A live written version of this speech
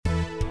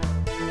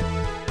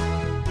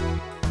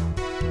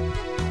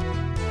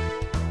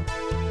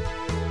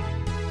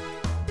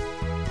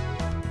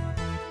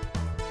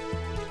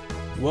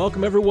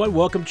Welcome, everyone.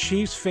 Welcome,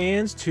 Chiefs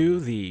fans,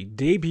 to the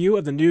debut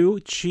of the new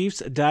Chiefs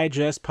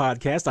Digest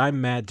podcast. I'm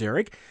Matt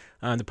Derrick.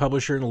 I'm the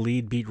publisher and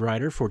lead beat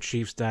writer for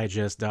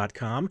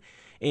ChiefsDigest.com.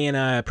 And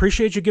I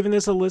appreciate you giving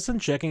this a listen,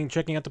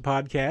 checking out the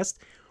podcast.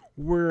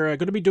 We're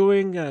going to be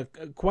doing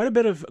quite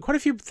a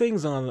few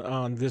things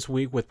on this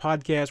week with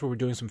podcasts, where we're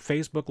doing some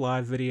Facebook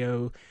Live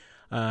video,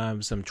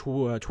 some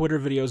Twitter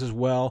videos as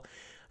well.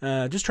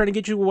 Just trying to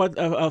get you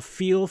a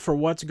feel for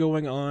what's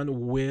going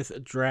on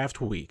with draft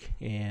week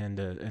and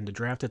the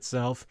draft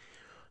itself.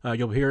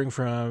 You'll be hearing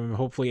from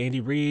hopefully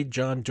Andy Reid,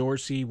 John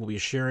Dorsey will be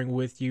sharing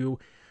with you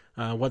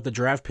what the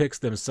draft picks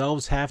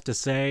themselves have to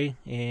say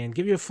and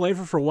give you a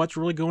flavor for what's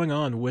really going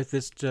on with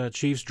this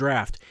Chiefs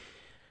draft.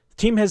 The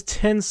team has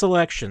 10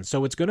 selections,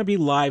 so it's going to be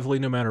lively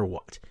no matter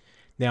what.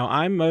 Now,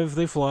 I'm of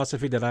the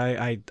philosophy that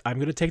I'm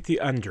going to take the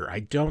under. I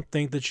don't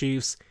think the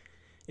Chiefs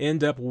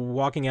end up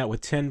walking out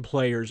with 10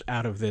 players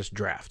out of this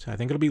draft. I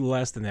think it'll be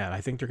less than that.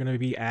 I think they're going to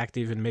be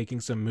active in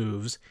making some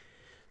moves.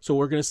 So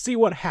we're going to see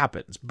what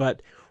happens.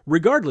 But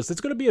regardless, it's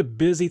going to be a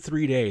busy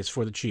 3 days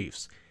for the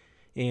Chiefs.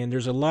 And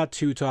there's a lot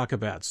to talk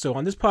about. So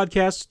on this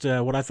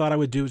podcast, what I thought I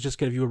would do is just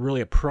give you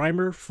a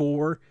primer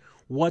for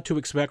what to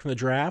expect from the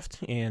draft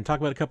and talk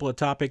about a couple of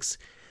topics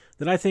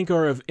that I think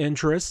are of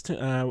interest.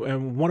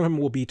 And one of them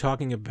will be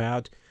talking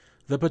about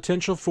the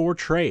potential for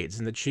trades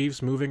and the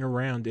Chiefs moving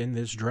around in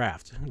this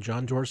draft.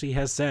 John Dorsey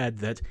has said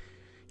that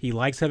he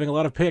likes having a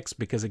lot of picks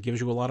because it gives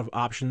you a lot of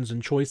options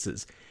and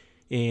choices.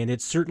 And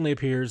it certainly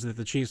appears that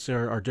the Chiefs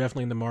are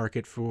definitely in the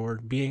market for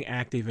being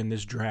active in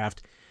this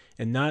draft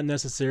and not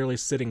necessarily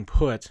sitting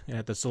put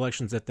at the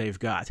selections that they've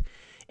got.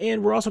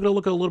 And we're also going to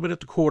look a little bit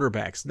at the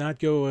quarterbacks, not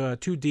go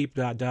too deep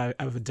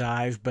of a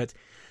dive, but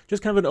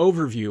just kind of an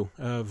overview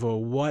of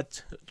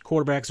what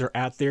quarterbacks are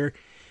out there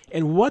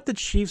and what the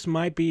Chiefs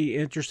might be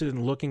interested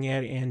in looking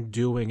at and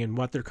doing and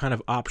what their kind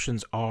of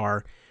options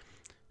are,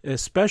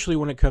 especially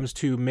when it comes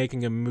to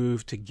making a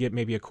move to get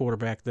maybe a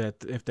quarterback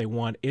that if they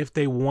want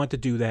to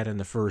do that in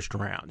the first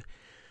round.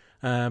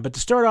 But to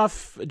start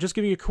off, just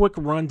give you a quick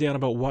rundown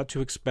about what to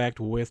expect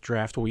with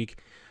draft week.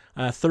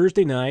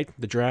 Thursday night,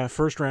 the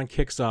first round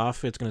kicks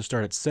off. It's going to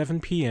start at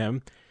 7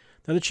 p.m.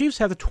 Now, the Chiefs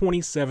have the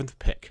 27th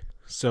pick.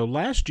 So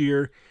last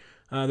year,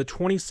 the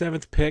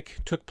 27th pick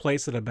took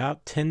place at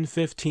about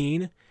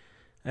 10:15.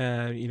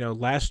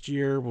 Last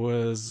year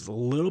was a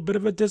little bit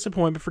of a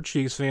disappointment for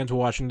Chiefs fans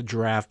watching the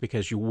draft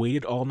because you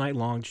waited all night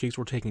long. Chiefs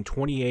were taking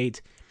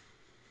 28.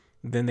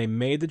 Then they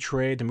made the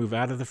trade to move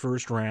out of the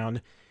first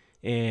round.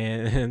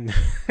 And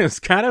it was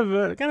kind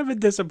of a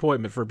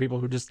disappointment for people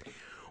who just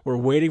were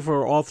waiting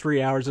for all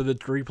 3 hours of the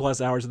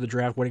 3+ hours of the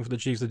draft, waiting for the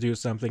Chiefs to do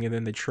something, and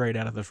then they trade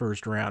out of the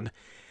first round.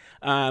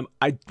 I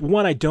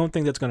don't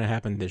think that's going to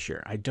happen this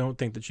year. I don't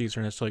think the Chiefs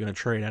are necessarily going to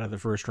trade out of the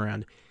first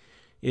round.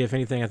 If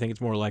anything, I think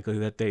it's more likely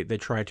that they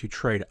try to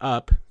trade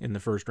up in the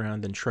first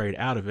round than trade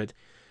out of it.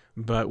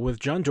 But with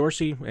John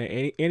Dorsey,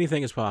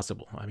 anything is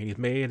possible. I mean, he's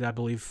made, I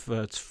believe,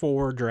 it's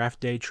 4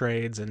 draft day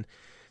trades, and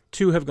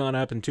 2 have gone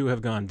up and 2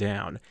 have gone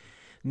down.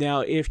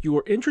 Now, if you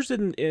are interested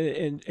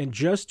in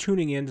just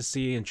tuning in to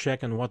see and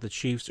check on what the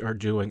Chiefs are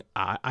doing,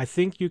 I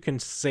think you can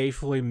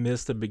safely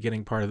miss the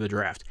beginning part of the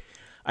draft.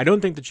 I don't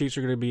think the Chiefs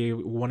are going to be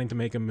wanting to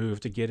make a move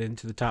to get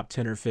into the top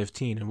 10 or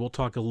 15, and we'll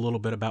talk a little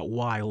bit about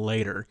why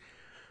later.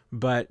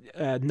 But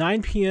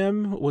 9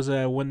 p.m. was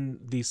when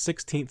the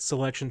 16th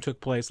selection took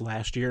place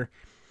last year.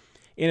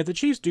 And if the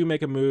Chiefs do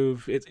make a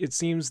move, it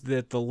seems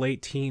that the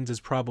late teens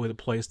is probably the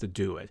place to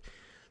do it.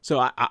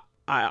 So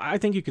I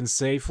think you can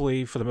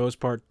safely, for the most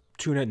part,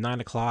 tune at 9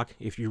 o'clock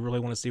if you really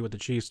want to see what the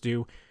Chiefs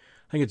do.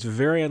 I think it's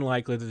very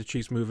unlikely that the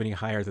Chiefs move any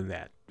higher than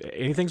that.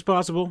 Anything's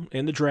possible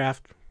in the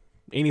draft.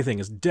 Anything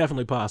is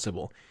definitely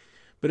possible.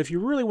 But if you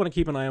really want to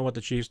keep an eye on what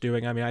the Chiefs are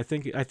doing, I mean, I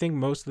think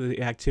most of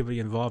the activity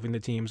involving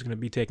the team is going to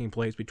be taking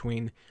place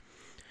between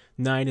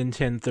 9 and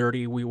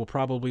 10:30. We will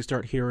probably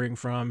start hearing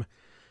from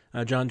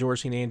John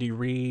Dorsey and Andy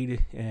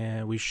Reid,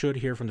 and we should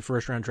hear from the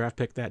first-round draft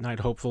pick that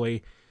night,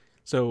 hopefully.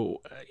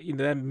 So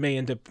that may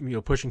end up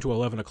pushing to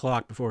 11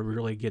 o'clock before we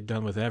really get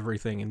done with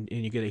everything, and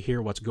you get to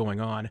hear what's going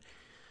on.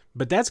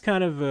 But that's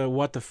kind of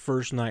what the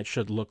first night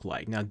should look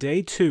like. Now,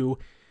 day 2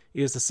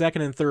 is the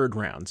second and third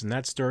rounds, and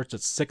that starts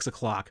at 6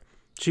 o'clock.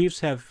 Chiefs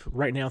have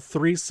right now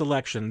 3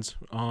 selections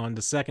on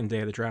the second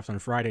day of the draft on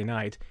Friday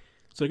night,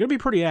 so they're going to be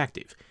pretty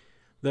active.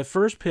 The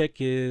first pick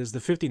is the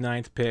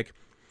 59th pick,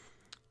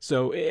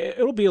 so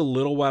it'll be a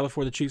little while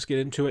before the Chiefs get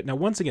into it. Now,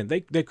 once again,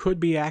 they could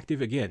be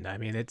active again. I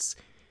mean, with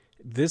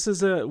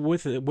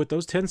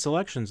those 10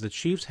 selections, the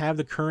Chiefs have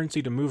the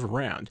currency to move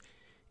around,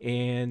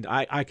 and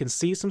I can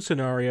see some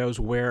scenarios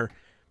where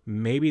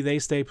maybe they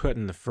stay put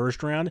in the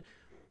first round,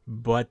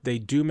 but they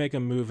do make a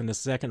move in the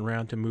second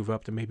round to move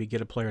up to maybe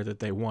get a player that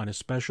they want,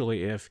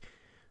 especially if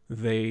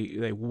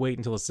they wait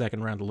until the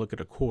second round to look at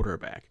a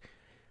quarterback.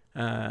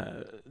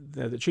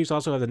 The Chiefs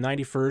also have the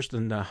 91st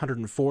and the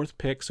 104th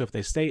pick, so if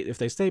they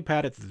stay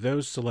pat at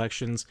those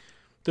selections,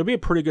 there'll be a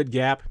pretty good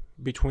gap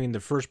between the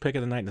first pick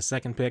of the night and the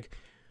second pick.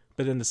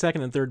 But then the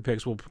second and third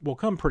picks will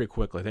come pretty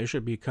quickly. They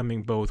should be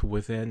coming both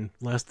within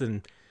less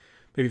than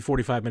maybe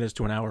 45 minutes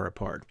to an hour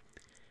apart.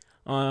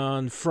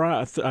 On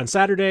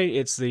Saturday,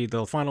 it's the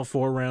final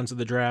 4 rounds of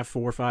the draft,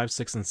 4, 5,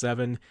 6, and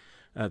 7.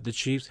 The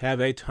Chiefs have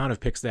a ton of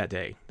picks that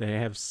day. They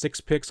have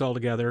 6 picks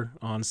altogether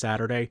on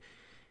Saturday.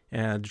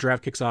 The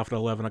draft kicks off at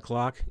 11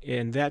 o'clock,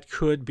 and that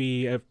could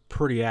be a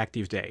pretty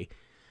active day.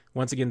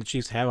 Once again, the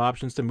Chiefs have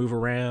options to move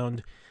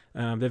around.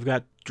 They've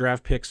got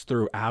draft picks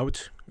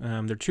throughout.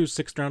 Their 2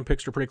 6th-round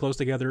picks are pretty close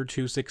together,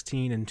 2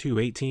 16 and 2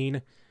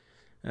 18.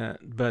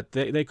 But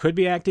they could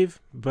be active,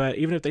 but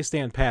even if they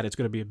stand pat, it's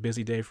going to be a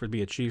busy day to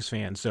be a Chiefs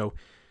fan. So,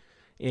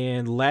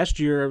 and last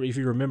year, if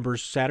you remember,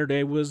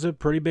 Saturday was a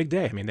pretty big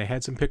day. I mean, they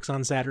had some picks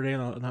on Saturday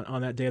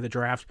on that day of the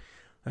draft.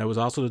 That was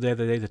also the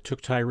day that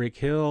took Tyreek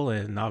Hill,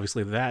 and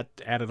obviously that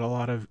added a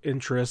lot of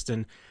interest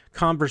and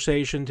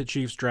conversation to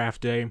Chiefs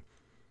draft day.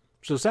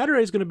 So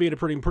Saturday is going to be a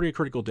pretty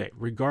critical day,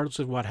 regardless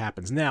of what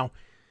happens. Now,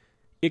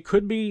 it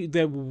could be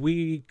that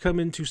we come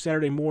into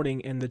Saturday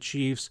morning and the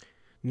Chiefs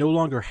no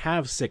longer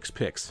have 6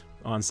 picks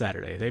on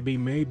Saturday. They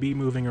may be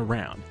moving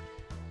around.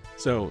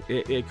 So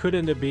it could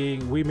end up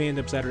being, we may end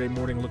up Saturday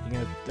morning looking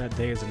at that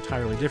day as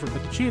entirely different,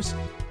 but the Chiefs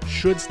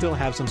should still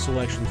have some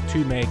selections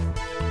to make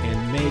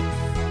and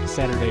make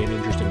Saturday an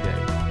interesting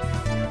day.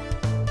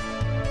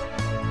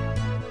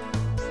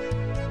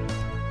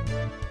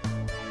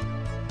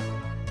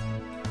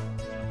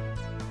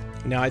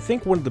 Now, I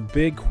think one of the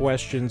big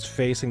questions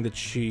facing the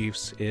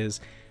Chiefs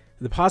is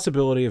the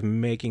possibility of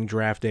making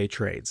draft day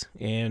trades.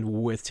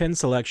 And with 10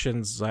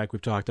 selections, like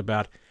we've talked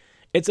about,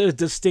 it's a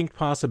distinct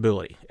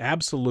possibility.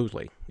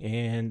 Absolutely.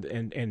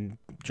 And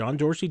John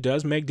Dorsey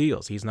does make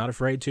deals. He's not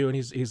afraid to, and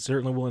he's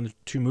certainly willing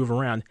to move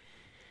around.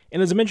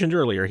 And as I mentioned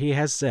earlier, he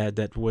has said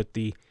that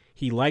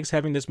he likes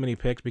having this many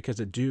picks because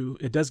it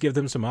does give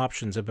them some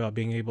options about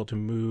being able to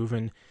move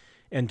and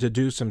to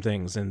do some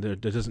things, and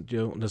it doesn't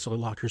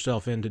necessarily lock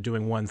yourself into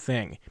doing one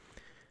thing.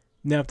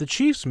 Now, if the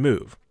Chiefs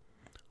move,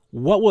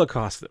 what will it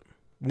cost them?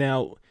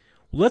 Now,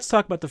 let's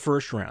talk about the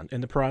first round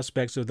and the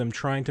prospects of them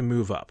trying to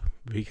move up,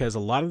 because a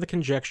lot of the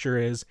conjecture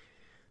is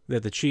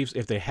that the Chiefs,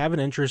 if they have an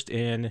interest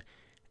in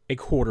a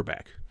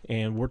quarterback,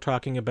 and we're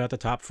talking about the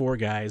top 4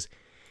 guys,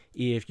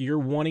 if you're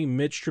wanting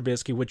Mitch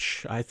Trubisky,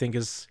 which I think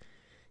is,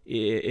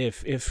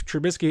 if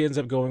Trubisky ends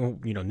up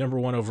going, number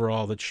 1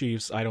 overall, the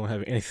Chiefs, I don't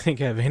have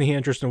any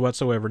interest in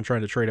whatsoever in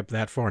trying to trade up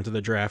that far into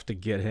the draft to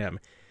get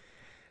him.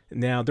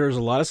 Now, there's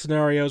a lot of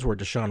scenarios where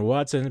Deshaun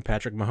Watson,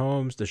 Patrick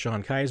Mahomes,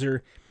 Deshaun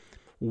Kaiser,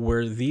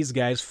 where these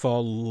guys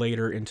fall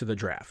later into the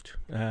draft.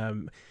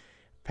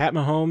 Pat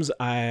Mahomes,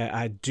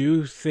 I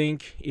do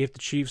think if the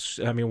Chiefs,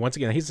 once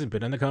again, he's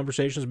been in the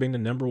conversations being the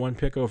number 1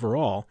 pick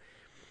overall.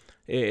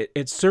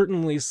 It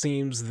certainly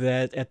seems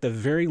that at the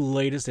very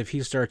latest, if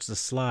he starts to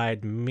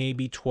slide,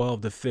 maybe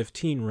 12 to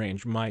 15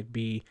 range might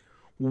be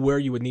where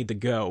you would need to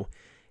go.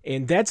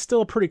 And that's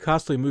still a pretty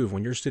costly move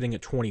when you're sitting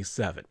at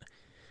 27.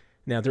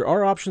 Now, there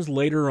are options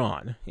later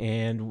on,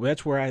 and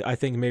that's where I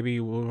think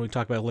maybe when we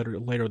talk about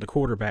later the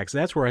quarterbacks,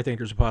 that's where I think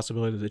there's a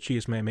possibility that the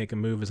Chiefs may make a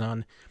move is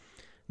on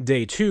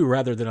day 2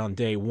 rather than on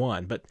day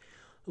 1. But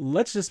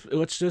let's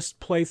just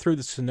play through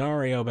the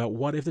scenario about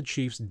what if the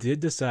Chiefs did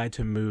decide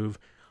to move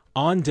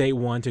on day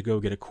 1 to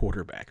go get a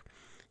quarterback.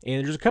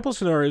 And there's a couple of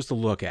scenarios to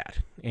look at.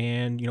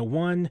 And,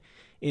 one,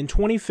 in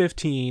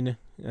 2015,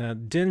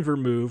 Denver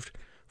moved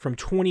from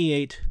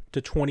 28 to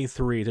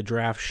 23 to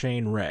draft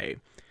Shane Ray.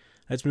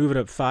 That's moving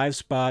up 5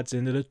 spots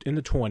in the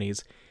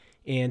 20s.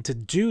 And to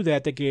do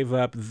that, they gave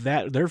up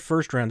their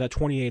first round, that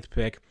 28th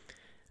pick,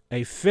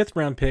 a 5th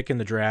round pick in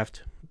the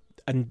draft,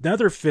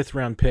 another 5th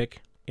round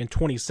pick in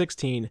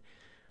 2016,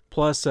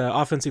 plus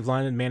offensive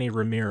lineman Manny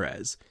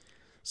Ramirez.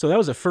 So that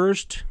was a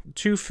first,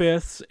 2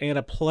 5ths, and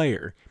a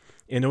player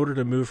in order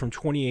to move from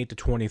 28 to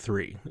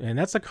 23. And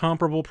that's a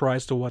comparable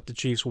price to what the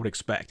Chiefs would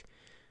expect.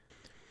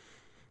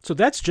 So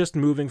that's just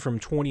moving from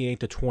 28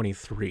 to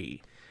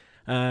 23.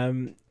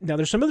 Now,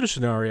 there's some other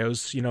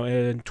scenarios.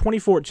 In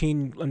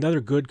 2014,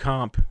 another good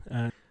comp,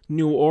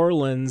 New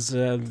Orleans,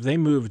 they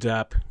moved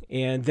up,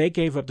 and they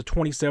gave up the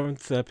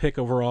 27th pick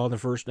overall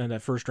in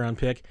that first round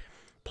pick,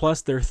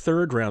 plus their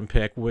 3rd round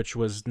pick, which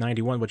was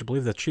 91, which I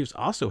believe the Chiefs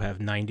also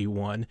have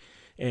 91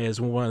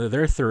 as one of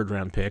their 3rd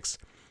round picks.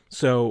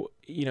 So,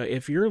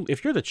 if you're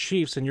the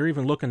Chiefs and you're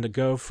even looking to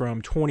go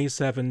from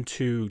 27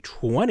 to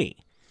 20,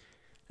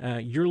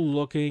 you're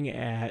looking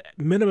at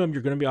minimum,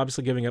 you're going to be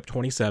obviously giving up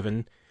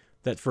 27,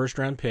 that first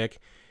round pick.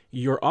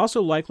 You're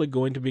also likely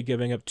going to be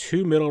giving up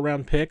 2 middle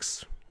round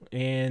picks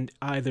and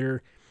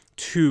either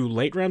 2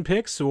 late round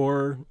picks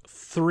or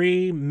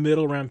 3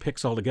 middle round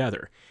picks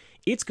altogether.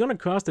 It's going to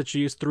cost the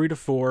Chiefs 3 to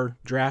 4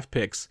 draft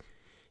picks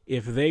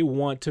if they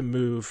want to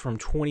move from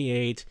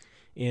 28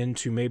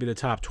 into maybe the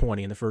top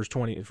 20 in the first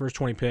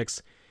 20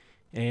 picks.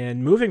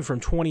 And moving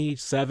from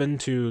 27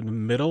 to the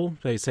middle,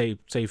 say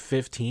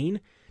 15,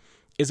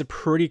 is a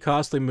pretty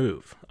costly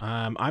move.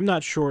 I'm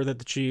not sure that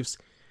the Chiefs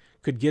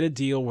could get a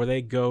deal where they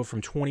go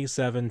from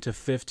 27 to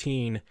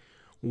 15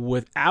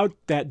 without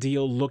that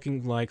deal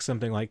looking like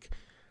something like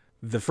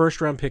the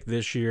first round pick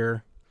this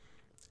year,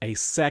 a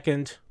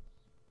second,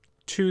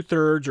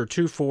 2/3 or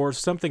 2/4,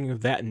 something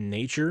of that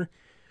nature,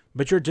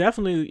 But you're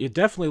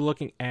definitely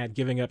looking at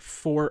giving up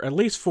at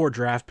least 4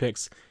 draft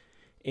picks,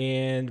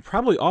 and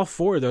probably all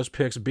 4 of those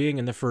picks being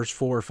in the first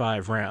 4 or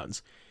 5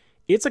 rounds.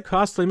 It's a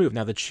costly move.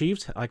 Now the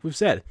Chiefs, like we've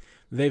said,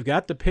 they've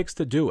got the picks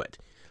to do it.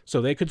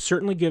 So they could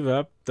certainly give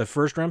up the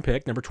first round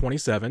pick, number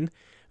 27.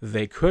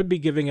 They could be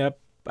giving up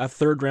a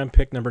third round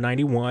pick, number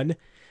 91.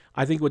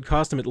 I think it would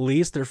cost them at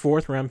least their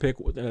fourth round pick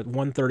at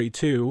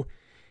 132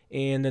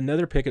 and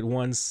another pick at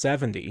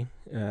 170.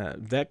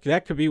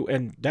 That could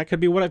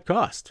be what it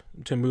cost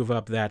to move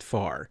up that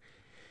far.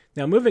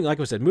 Now like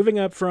I said, moving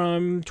up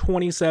from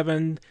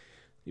 27,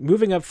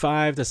 moving up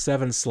 5 to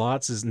 7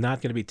 slots is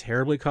not going to be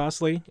terribly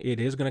costly. It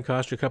is going to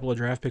cost you a couple of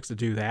draft picks to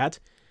do that.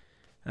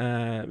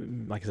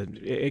 Like I said,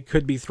 it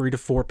could be 3 to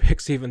 4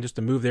 picks even just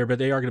to move there, but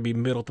they are going to be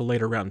middle to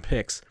later round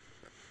picks.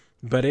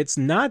 But it's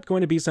not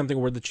going to be something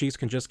where the Chiefs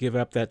can just give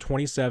up that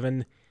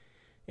 27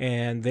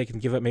 and they can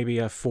give up maybe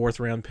a 4th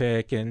round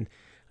pick, and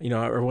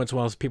every once in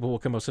a while people will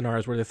come up with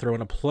scenarios where they throw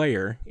in a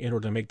player in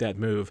order to make that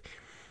move.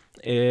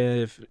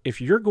 If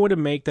you're going to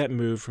make that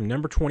move from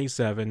number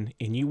 27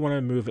 and you want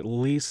to move at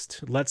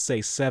least, let's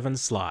say, 7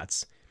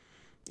 slots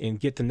and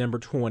get to number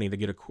 20 to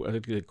get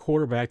a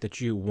quarterback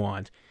that you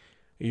want,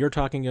 you're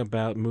talking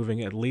about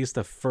moving at least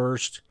a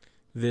first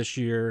this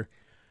year,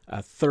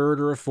 a third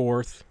or a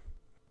fourth,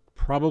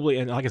 probably,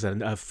 and like I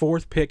said, a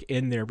 4th pick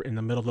in there in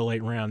the middle of the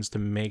late rounds to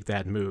make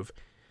that move.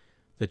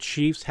 The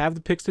Chiefs have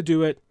the picks to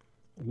do it.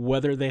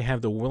 Whether they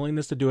have the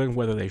willingness to do it and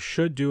whether they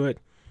should do it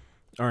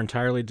are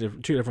entirely two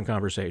different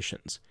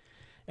conversations.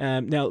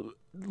 Now,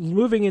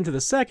 moving into the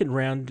second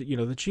round,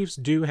 the Chiefs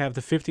do have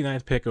the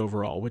 59th pick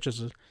overall, which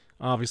is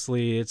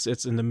obviously it's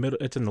in the middle,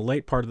 it's in the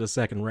late part of the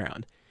second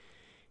round.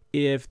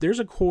 If there's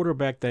a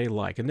quarterback they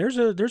like, and there's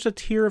a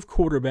tier of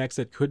quarterbacks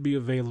that could be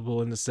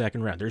available in the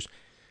second round.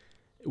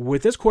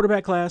 With this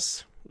quarterback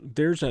class,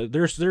 there's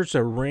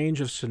a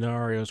range of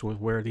scenarios with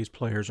where these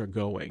players are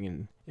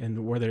going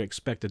and where they're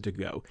expected to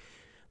go.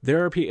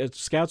 There are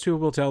scouts who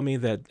will tell me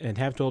that, and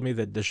have told me,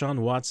 that Deshaun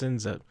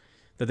Watson's that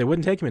they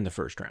wouldn't take him in the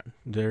first round.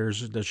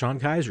 There's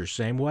Deshaun Kaiser,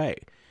 same way.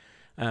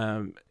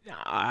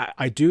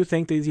 I do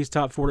think that these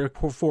top 4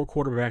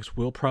 quarterbacks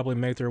will probably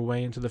make their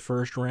way into the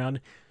first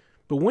round.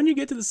 But when you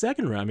get to the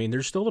second round,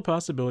 there's still the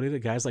possibility that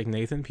guys like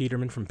Nathan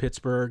Peterman from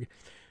Pittsburgh,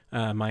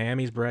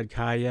 Miami's Brad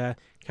Kaya,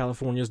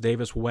 California's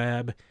Davis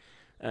Webb,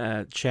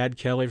 Chad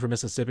Kelly from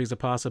Mississippi is a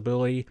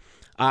possibility.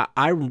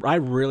 I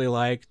really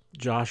like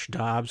Josh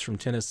Dobbs from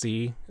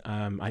Tennessee.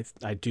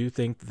 I do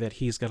think that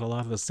he's got a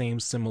lot of the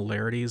same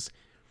similarities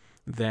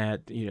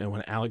that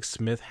when Alex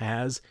Smith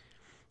has,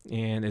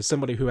 and is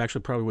somebody who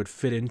actually probably would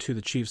fit into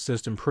the Chiefs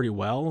system pretty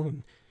well.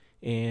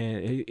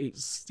 And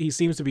he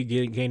seems to be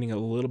gaining a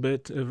little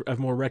bit of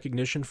more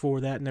recognition for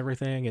that and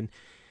everything. And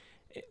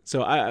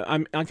so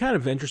I'm kind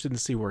of interested to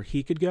see where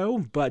he could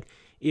go. But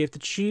if the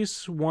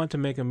Chiefs want to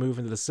make a move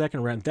into the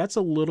second round, that's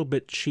a little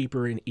bit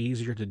cheaper and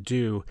easier to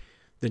do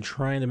than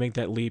trying to make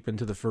that leap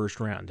into the first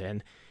round.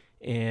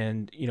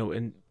 And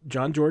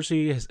John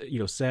Dorsey has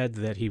said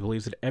that he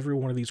believes that every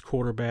one of these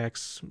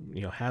quarterbacks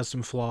has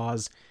some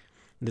flaws,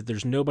 that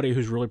there's nobody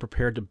who's really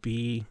prepared to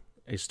be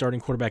a starting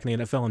quarterback in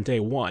the NFL on day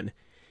one.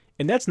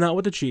 And that's not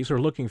what the Chiefs are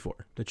looking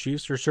for. The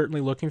Chiefs are certainly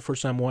looking for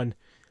someone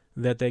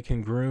that they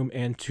can groom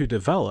and to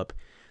develop.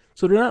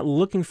 So they're not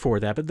looking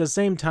for that. But at the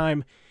same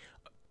time,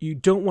 you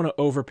don't want to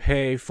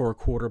overpay for a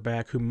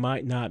quarterback who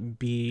might not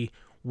be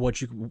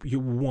what you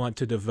want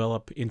to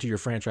develop into your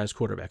franchise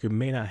quarterback, who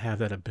may not have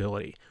that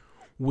ability,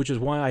 which is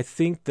why I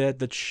think that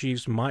the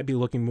Chiefs might be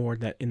looking more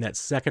in that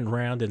second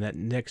round, in that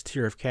next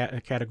tier of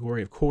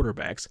category of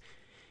quarterbacks.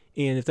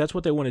 And if that's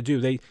what they want to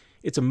do,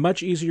 it's a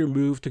much easier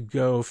move to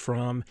go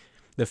from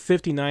the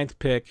 59th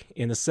pick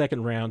in the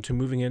second round to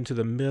moving into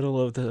the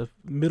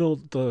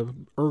the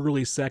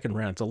early second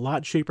round. It's a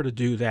lot cheaper to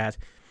do that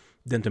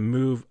than to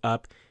move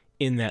up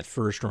in that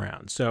first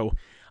round. So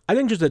I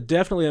think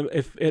especially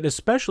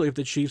if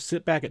the Chiefs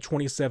sit back at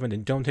 27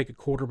 and don't take a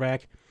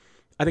quarterback,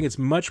 I think it's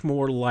much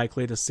more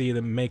likely to see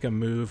them make a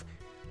move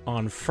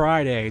on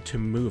Friday to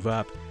move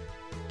up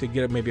to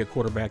get maybe a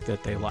quarterback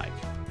that they like.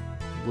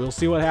 We'll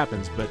see what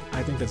happens, but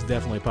I think that's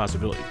definitely a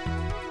possibility.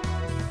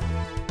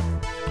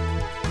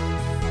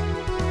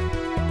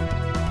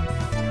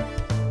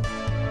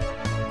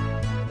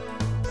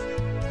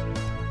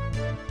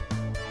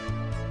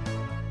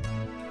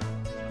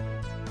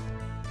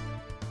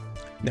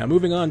 Now,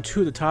 moving on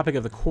to the topic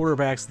of the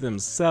quarterbacks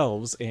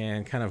themselves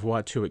and kind of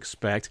what to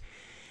expect,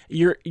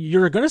 you're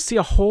going to see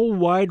a whole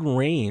wide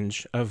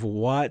range of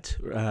what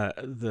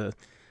the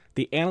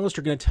analysts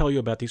are going to tell you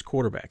about these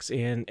quarterbacks.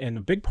 And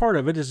a big part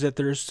of it is that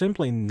there's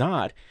simply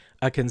not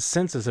a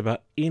consensus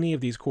about any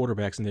of these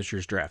quarterbacks in this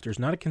year's draft. There's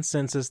not a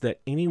consensus that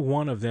any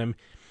one of them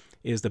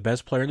is the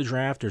best player in the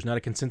draft. There's not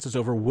a consensus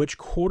over which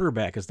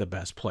quarterback is the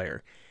best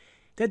player.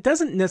 That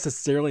doesn't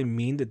necessarily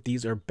mean that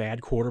these are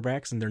bad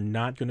quarterbacks and they're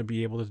not going to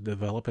be able to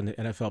develop into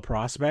NFL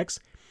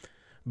prospects.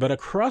 But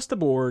across the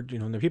board,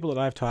 the people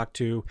that I've talked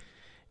to,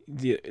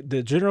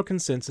 the general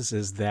consensus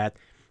is that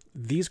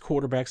these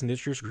quarterbacks in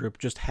this year's group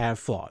just have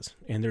flaws.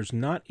 And there's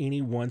not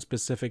any one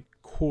specific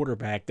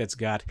quarterback that's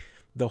got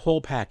the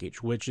whole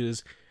package, which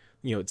is,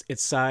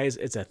 it's size,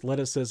 it's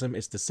athleticism,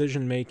 it's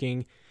decision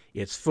making,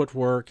 it's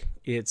footwork,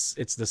 it's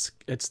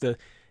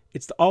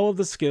all of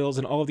the skills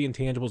and all of the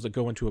intangibles that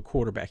go into a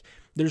quarterback.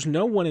 There's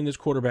no one in this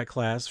quarterback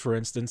class, for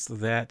instance,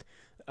 that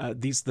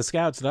the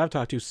scouts that I've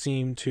talked to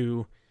seem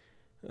to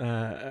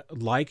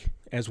like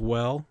as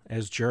well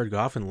as Jared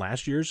Goff in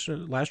last year's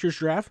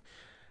draft.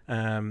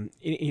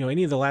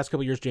 Any of the last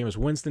couple of years, Jameis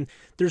Winston.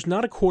 There's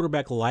not a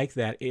quarterback like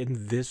that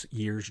in this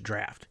year's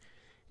draft,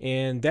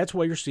 and that's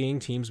why you're seeing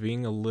teams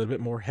being a little bit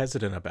more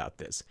hesitant about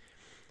this.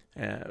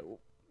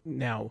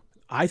 Now,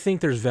 I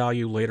think there's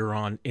value later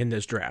on in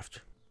this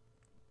draft.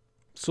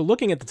 So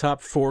looking at the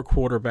top 4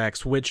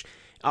 quarterbacks, which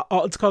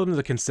let's call them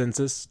the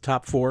consensus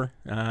top 4,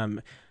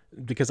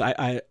 because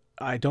I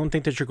don't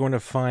think that you're going to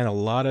find a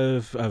lot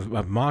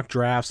of mock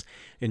drafts,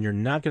 and you're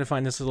not going to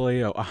find necessarily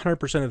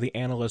 100% of the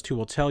analysts who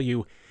will tell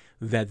you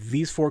that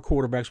these 4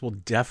 quarterbacks will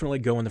definitely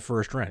go in the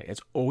first round.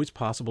 It's always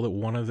possible that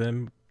one of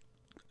them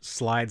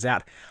slides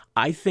out.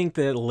 I think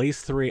that at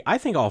least 3, I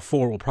think all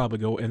 4 will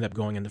probably end up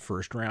going in the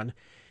first round.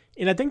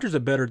 And I think there's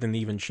a better than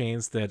even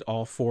chance that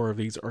all 4 of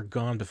these are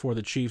gone before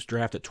the Chiefs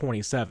draft at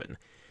 27.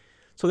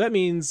 So that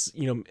means,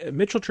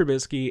 Mitchell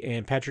Trubisky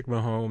and Patrick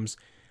Mahomes,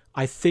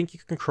 I think you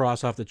can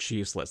cross off the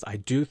Chiefs list. I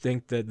do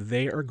think that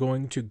they are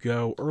going to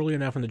go early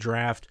enough in the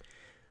draft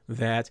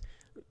that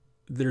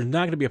there's not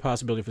going to be a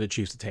possibility for the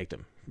Chiefs to take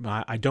them.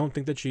 I don't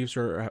think the Chiefs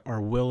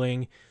are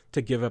willing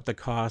to give up the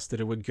cost that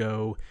it would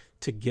go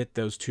to get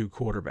those 2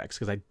 quarterbacks,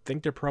 because I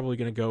think they're probably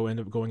going to end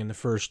up going in the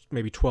first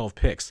maybe 12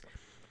 picks.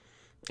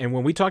 And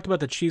when we talked about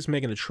the Chiefs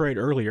making the trade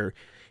earlier,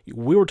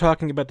 we were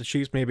talking about the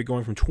Chiefs maybe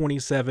going from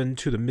 27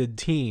 to the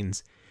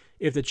mid-teens.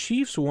 If the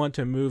Chiefs want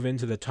to move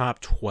into the top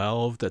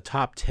 12, the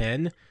top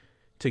 10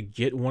 to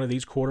get one of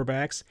these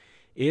quarterbacks,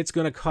 it's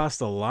going to cost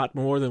a lot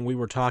more than we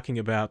were talking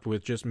about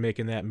with just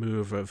making that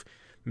move of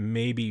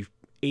maybe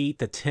 8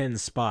 to 10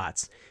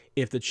 spots.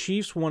 If the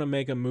Chiefs want to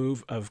make a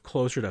move of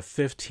closer to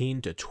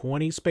 15 to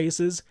 20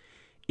 spaces,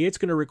 it's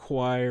going to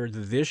require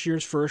this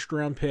year's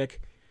first-round pick,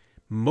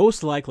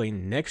 most likely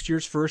next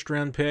year's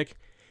first-round pick,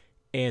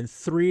 and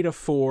 3 to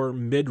 4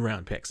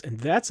 mid-round picks. And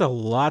that's a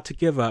lot to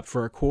give up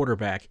for a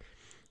quarterback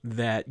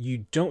that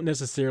you don't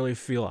necessarily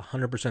feel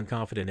 100%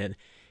 confident in.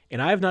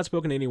 And I have not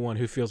spoken to anyone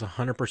who feels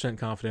 100%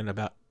 confident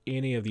about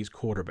any of these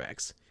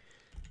quarterbacks.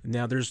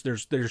 Now, there's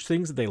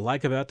things that they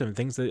like about them,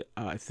 things that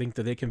I think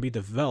that they can be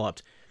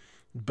developed,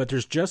 but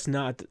there's just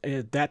not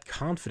that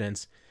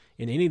confidence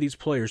in any of these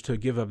players to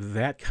give up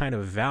that kind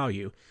of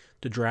value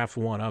to draft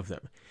one of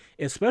them.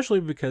 Especially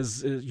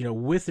because,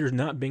 with there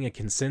not being a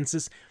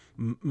consensus,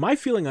 my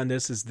feeling on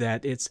this is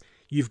that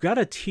you've got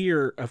a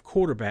tier of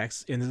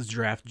quarterbacks in this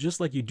draft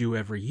just like you do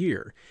every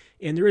year.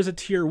 And there is a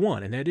tier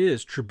 1, and that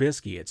is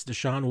Trubisky, it's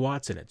Deshaun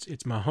Watson, it's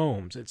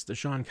Mahomes, it's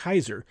Deshaun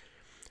Kaiser.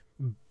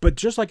 But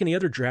just like any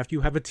other draft,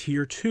 you have a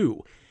tier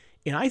 2.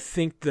 And I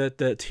think that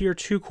the tier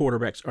 2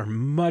 quarterbacks are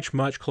much,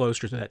 much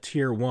closer to that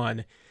tier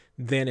 1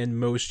 than in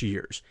most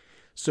years.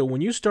 So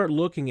when you start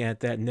looking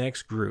at that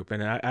next group,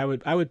 and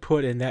I would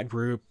put in that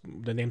group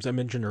the names I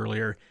mentioned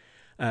earlier,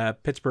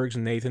 Pittsburgh's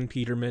Nathan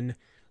Peterman,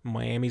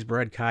 Miami's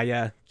Brad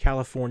Kaya,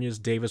 California's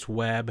Davis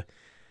Webb,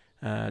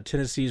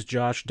 Tennessee's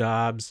Josh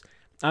Dobbs.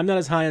 I'm not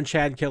as high on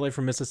Chad Kelly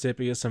from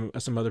Mississippi as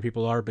some other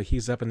people are, but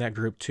he's up in that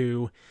group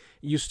too.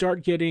 You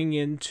start getting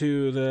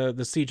into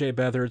the C.J.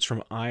 Beathard's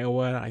from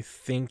Iowa. I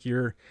think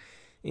you're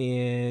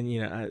in,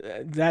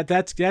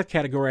 that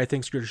category. I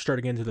think you're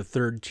starting into the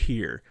 3rd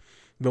tier.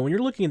 But when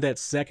you're looking at that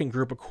second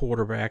group of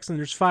quarterbacks, and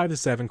there's 5 to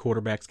 7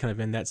 quarterbacks kind of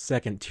in that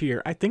second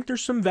tier, I think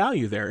there's some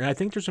value there. And I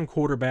think there's some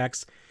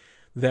quarterbacks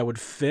that would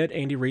fit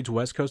Andy Reid's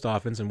West Coast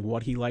offense and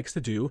what he likes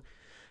to do.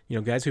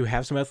 Guys who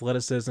have some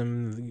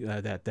athleticism,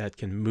 that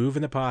can move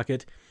in the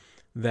pocket,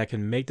 that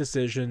can make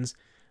decisions,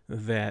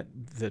 that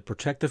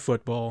protect the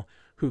football,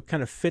 who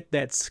kind of fit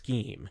that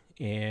scheme.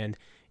 And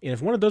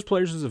if one of those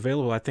players is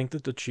available, I think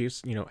that the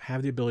Chiefs,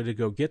 have the ability to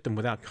go get them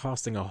without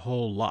costing a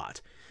whole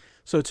lot.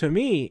 So to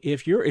me,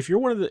 if you're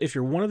one of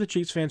the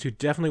Chiefs fans who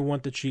definitely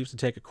want the Chiefs to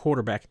take a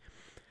quarterback,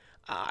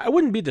 I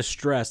wouldn't be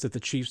distressed if the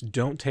Chiefs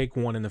don't take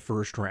one in the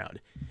first round.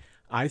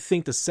 I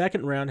think the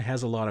second round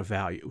has a lot of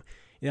value.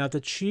 Now, if the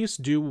Chiefs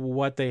do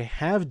what they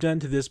have done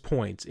to this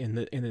point in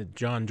the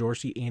John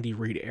Dorsey, Andy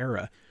Reid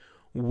era,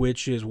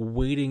 which is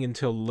waiting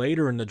until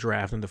later in the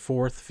draft in the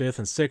 4th, 5th,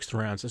 and 6th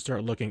rounds to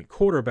start looking at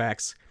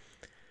quarterbacks,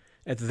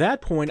 at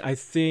that point, I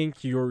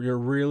think you're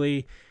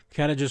really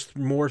kind of just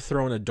more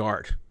throwing a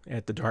dart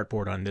at the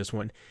dartboard on this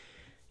one.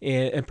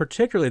 And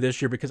particularly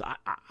this year, because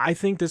I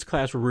think this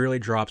class really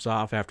drops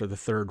off after the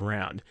 3rd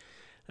round,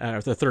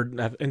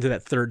 into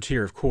that 3rd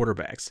tier of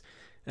quarterbacks.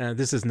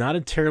 This is not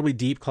a terribly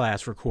deep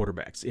class for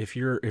quarterbacks. If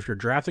you're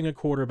drafting a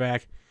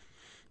quarterback,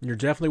 you're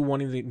definitely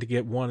wanting to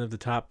get one of the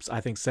top, I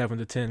think, 7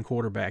 to 10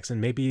 quarterbacks,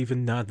 and maybe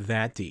even not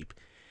that deep.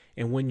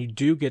 And when you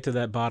do get to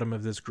that bottom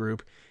of this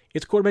group,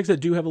 it's quarterbacks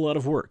that do have a lot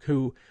of work,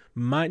 who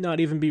might not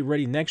even be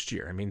ready next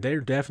year. I mean, they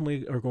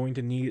definitely are going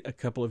to need a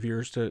couple of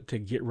years to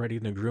get ready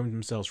and to groom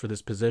themselves for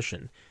this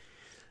position.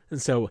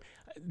 And so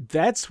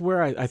that's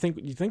where I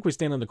think we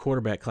stand on the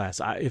quarterback class.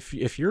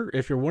 If you're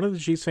one of the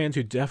Chiefs fans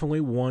who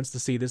definitely wants to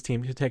see this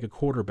team to take a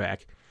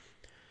quarterback,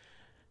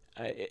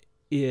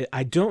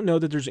 I don't know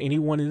that there's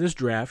anyone in this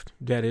draft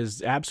that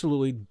is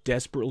absolutely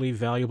desperately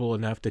valuable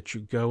enough that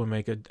you go and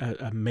make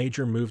a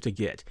major move to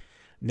get.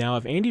 Now,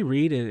 if Andy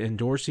Reid and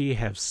Dorsey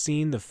have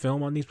seen the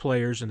film on these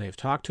players and they've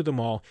talked to them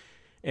all,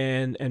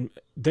 and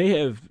they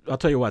have, I'll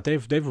tell you what,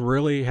 they've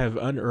really have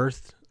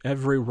unearthed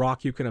every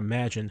rock you can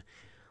imagine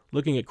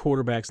looking at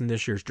quarterbacks in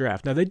this year's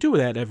draft. Now, they do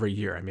that every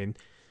year. I mean,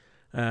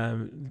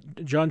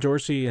 John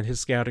Dorsey and his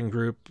scouting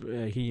group,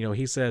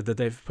 he said that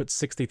they've put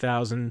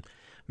 60,000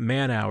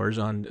 man hours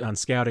on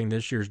scouting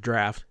this year's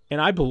draft, and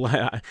I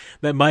believe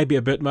that might be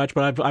a bit much,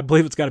 but I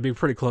believe it's got to be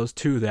pretty close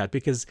to that,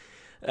 because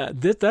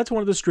that's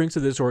one of the strengths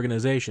of this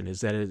organization, is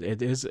that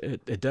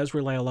it does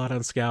rely a lot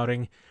on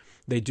scouting.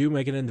 They do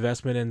make an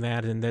investment in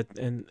that,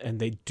 and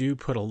they do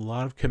put a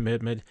lot of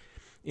commitment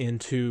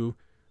into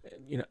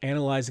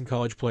analyzing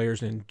college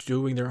players and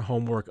doing their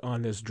homework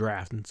on this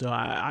draft. And so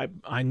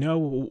I know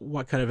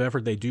what kind of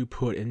effort they do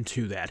put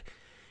into that.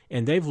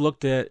 And they've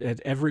looked at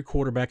every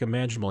quarterback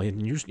imaginable.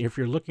 And if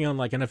you're looking on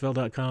like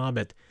NFL.com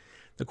at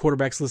the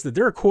quarterbacks listed,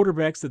 there are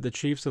quarterbacks that the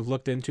Chiefs have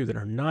looked into that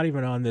are not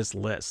even on this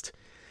list.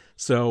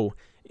 So,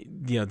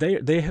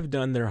 they have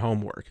done their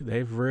homework.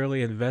 They've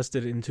really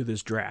invested into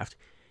this draft.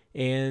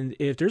 And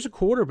if there's a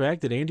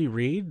quarterback that Andy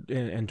Reid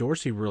and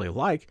Dorsey really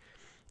like,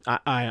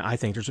 I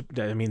think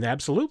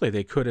absolutely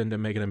they could end up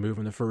making a move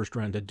in the first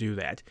round to do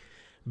that.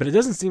 But it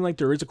doesn't seem like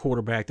there is a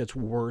quarterback that's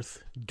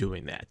worth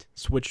doing that,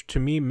 which to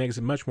me makes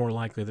it much more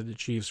likely that the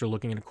Chiefs are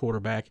looking at a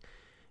quarterback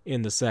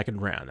in the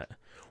second round.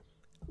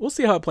 We'll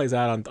see how it plays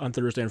out on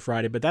Thursday and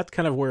Friday, but that's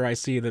kind of where I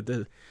see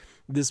that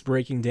this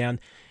breaking down.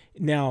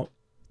 Now,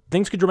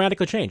 things could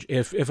dramatically change.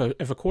 If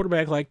a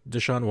quarterback like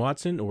Deshaun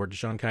Watson or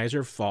Deshaun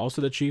Kaiser falls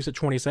to the Chiefs at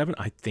 27,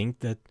 I think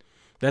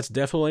that's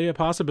definitely a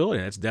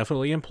possibility. That's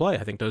definitely in play.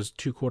 I think those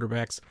two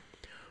quarterbacks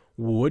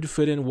would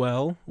fit in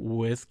well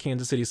with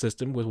Kansas City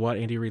system, with what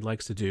Andy Reid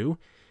likes to do.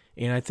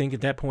 And I think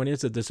at that point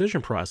it's a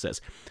decision process.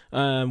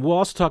 We'll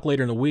also talk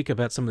later in the week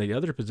about some of the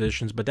other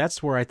positions, but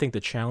that's where I think the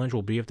challenge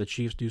will be if the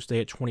Chiefs do stay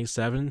at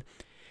 27,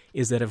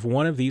 is that if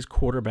one of these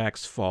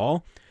quarterbacks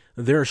fall,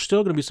 there are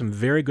still going to be some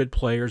very good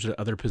players at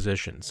other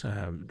positions.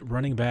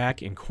 Running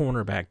back and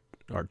cornerback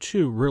are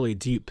two really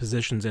deep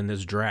positions in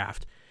this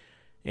draft.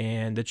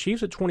 And the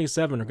Chiefs at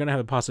 27 are going to have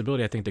a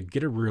possibility, I think, to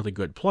get a really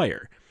good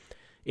player.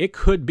 It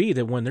could be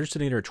that when they're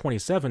sitting there at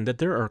 27, that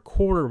there are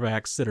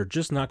quarterbacks that are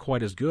just not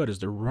quite as good as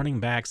the running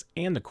backs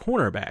and the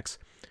cornerbacks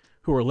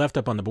who are left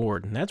up on the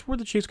board. And that's where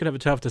the Chiefs could have a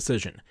tough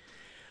decision.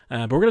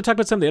 But we're going to talk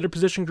about some of the other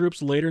position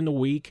groups later in the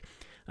week.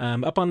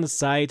 Up on the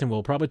site, and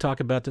we'll probably talk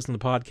about this on the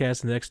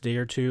podcast in the next day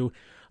or two.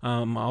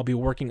 I'll be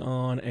working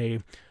on a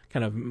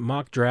kind of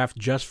mock draft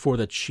just for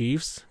the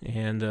Chiefs,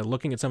 and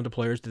looking at some of the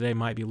players today,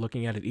 might be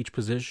looking at each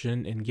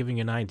position and giving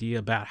an idea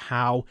about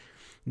how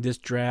this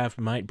draft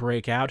might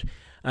break out.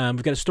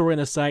 We've got a story on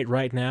the site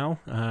right now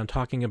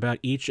talking about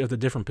each of the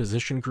different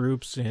position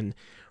groups and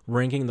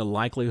ranking the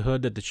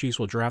likelihood that the Chiefs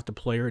will draft a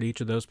player at each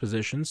of those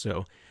positions,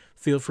 so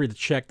feel free to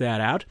check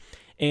that out.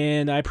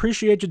 And I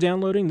appreciate you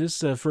downloading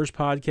this first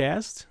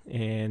podcast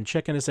and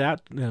checking us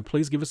out.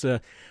 Please give us a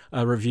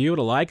review,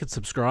 a like, and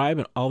subscribe,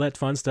 and all that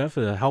fun stuff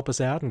to help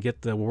us out and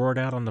get the word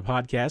out on the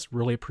podcast.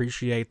 Really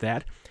appreciate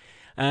that.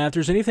 If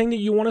there's anything that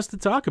you want us to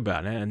talk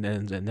about, and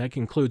that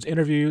includes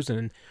interviews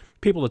and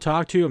people to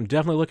talk to, I'm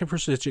definitely looking for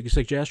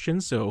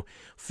suggestions, so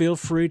feel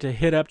free to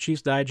hit up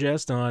Chiefs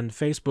Digest on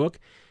Facebook.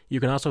 You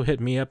can also hit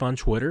me up on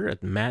Twitter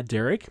at Matt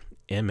Derrick,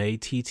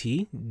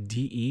 MattDerrick.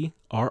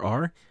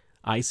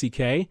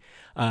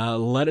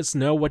 Let us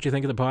know what you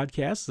think of the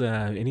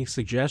podcast. Any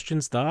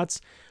suggestions, thoughts?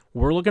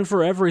 We're looking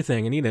for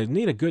everything. We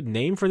need a good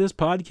name for this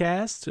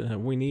podcast.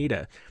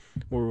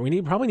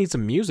 We probably need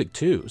some music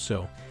too.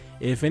 So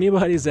if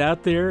anybody's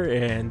out there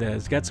and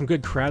has got some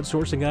good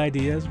crowdsourcing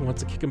ideas,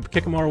 wants to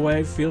kick them our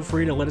way, feel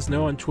free to let us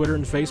know on Twitter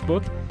and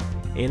Facebook.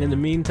 And in the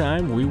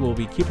meantime, we will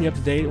be keeping you up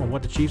to date on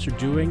what the Chiefs are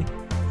doing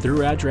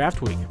throughout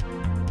draft week.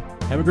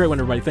 Have a great one,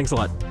 everybody. Thanks a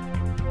lot.